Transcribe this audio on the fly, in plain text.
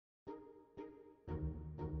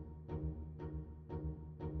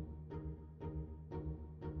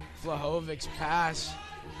Vlahovic's pass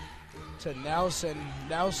to Nelson.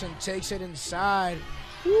 Nelson takes it inside.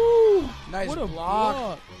 Woo! Nice What a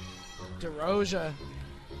block. DeRosa.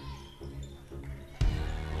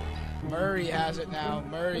 Murray has it now.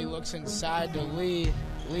 Murray looks inside to Lee.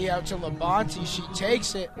 Lee out to Labonte. She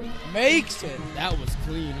takes it. Makes it. That was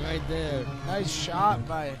clean right there. Nice shot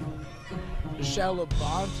by Michelle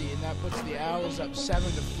Labonte, and that puts the Owls up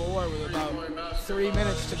 7-4 with about 3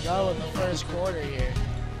 minutes to go in the first quarter here.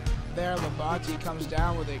 There, Labonte comes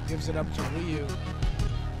down with it, gives it up to Ryu.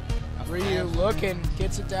 Ryu looking,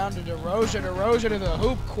 gets it down to DeRosa. DeRosa to the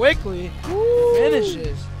hoop quickly. Woo!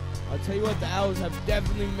 Finishes. I'll tell you what, the Owls have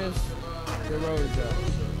definitely missed DeRosa.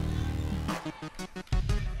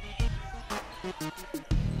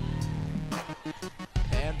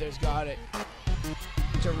 Panthers got it.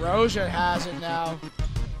 DeRosa has it now.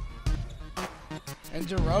 And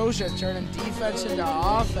DeRosa turning defense into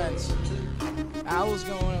offense. Owls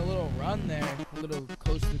going a little run there. A little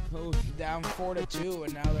coast to coast. Down 4-2,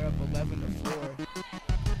 and now they're up 11-4.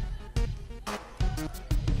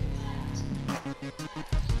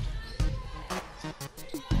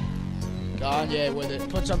 Gagne with it.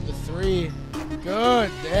 Puts up the three. Good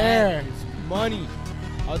there. It's money.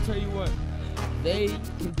 I'll tell you what. They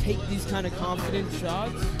can take these kind of confident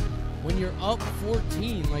shots when you're up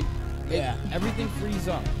 14. Like, yeah, everything frees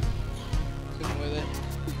up. With it.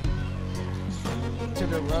 To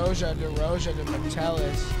DeRosa to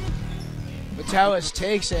Metellus. Metellus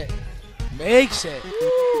takes it. Makes it.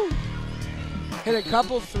 Woo! Hit a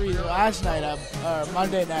couple threes last night,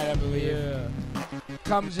 Monday night, I believe. Yeah.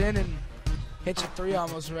 Comes in and hits a three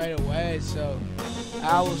almost right away, so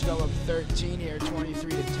Owls go up 13 here,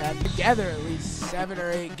 23-10. Together at least 7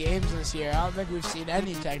 or 8 games this year. I don't think we've seen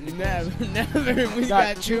any technicals. Never. We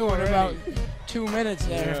got two in about 2 minutes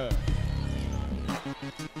there. Yeah.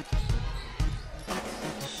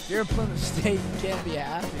 If you're Plymouth State, you can't be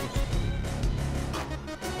happy.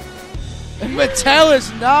 And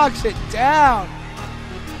Metellus knocks it down.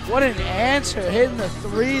 What an answer, hitting the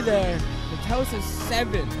three there. Metellus is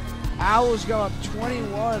 7. Owls go up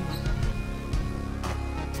 21.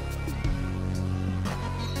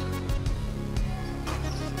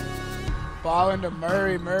 Ball into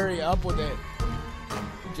Murray. Murray up with it.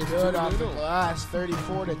 Just good off the glass.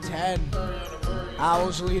 34-10.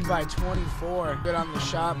 Owls lead by 24. Good on the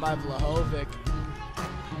shot by Vlahovic.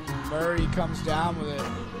 Murray comes down with it.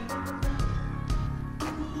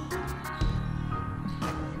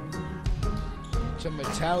 To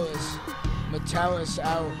Metellus. Metellus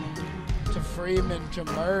out to Freeman, to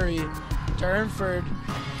Murray. Turnford.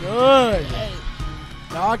 Good. Hey.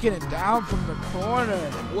 Knocking it down from the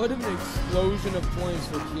corner. What an explosion of points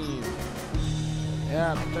for Keene.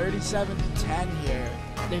 Yeah, 37-10 here.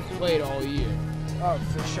 They've played all year. Oh,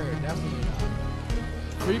 for sure. Definitely not.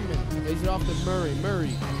 Freeman lays it off to Murray.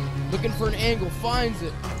 Murray looking for an angle. Finds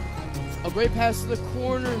it. A great pass to the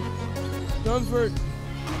corner. Dunford.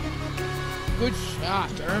 Good shot.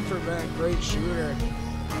 Dunford been a great shooter.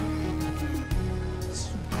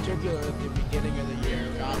 Particularly at the beginning of the year.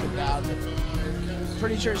 Knocking down.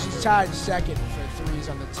 Pretty sure she's tied second for threes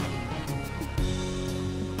on the team.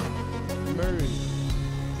 Murray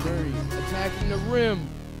attacking the rim.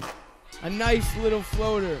 A nice little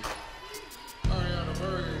floater.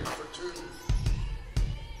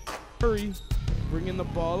 Murray bringing the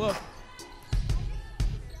ball up.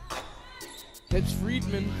 Hits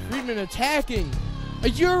Friedman. Friedman attacking. A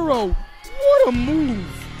Euro. What a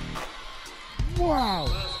move. Wow.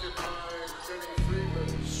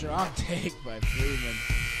 Strong take by Freeman.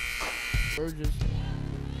 Burgess.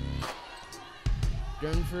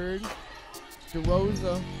 Dunford.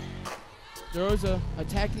 DeRosa. DeRosa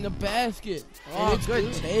attacking the basket. Oh, it's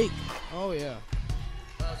good take. Oh, yeah.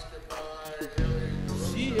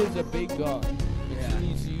 She is a big guard. Yeah. She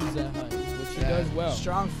needs to use that height, which she does well.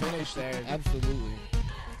 Strong finish there. Absolutely.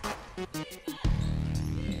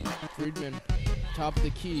 Friedman, top of the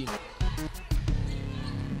key.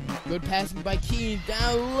 Good passing by Keene.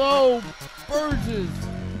 Down low. Burgess.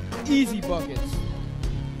 Easy buckets.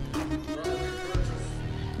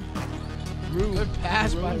 Good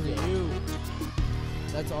pass by Ryu.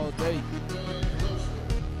 That's all day.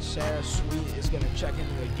 Sarah Sweet is going to check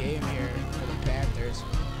into the game here for the Panthers.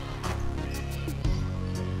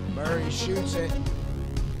 Murray shoots it.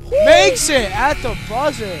 Woo! Makes it at the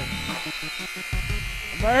buzzer.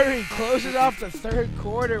 Murray closes off the third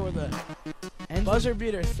quarter with a buzzer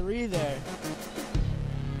beater three there.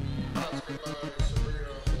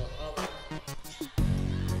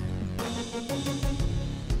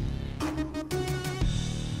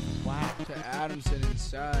 Wow. To Adamson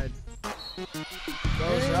inside.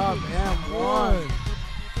 Goes up and one.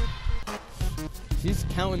 He's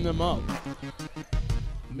counting them up.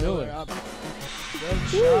 Miller Miller. up. Good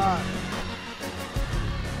shot.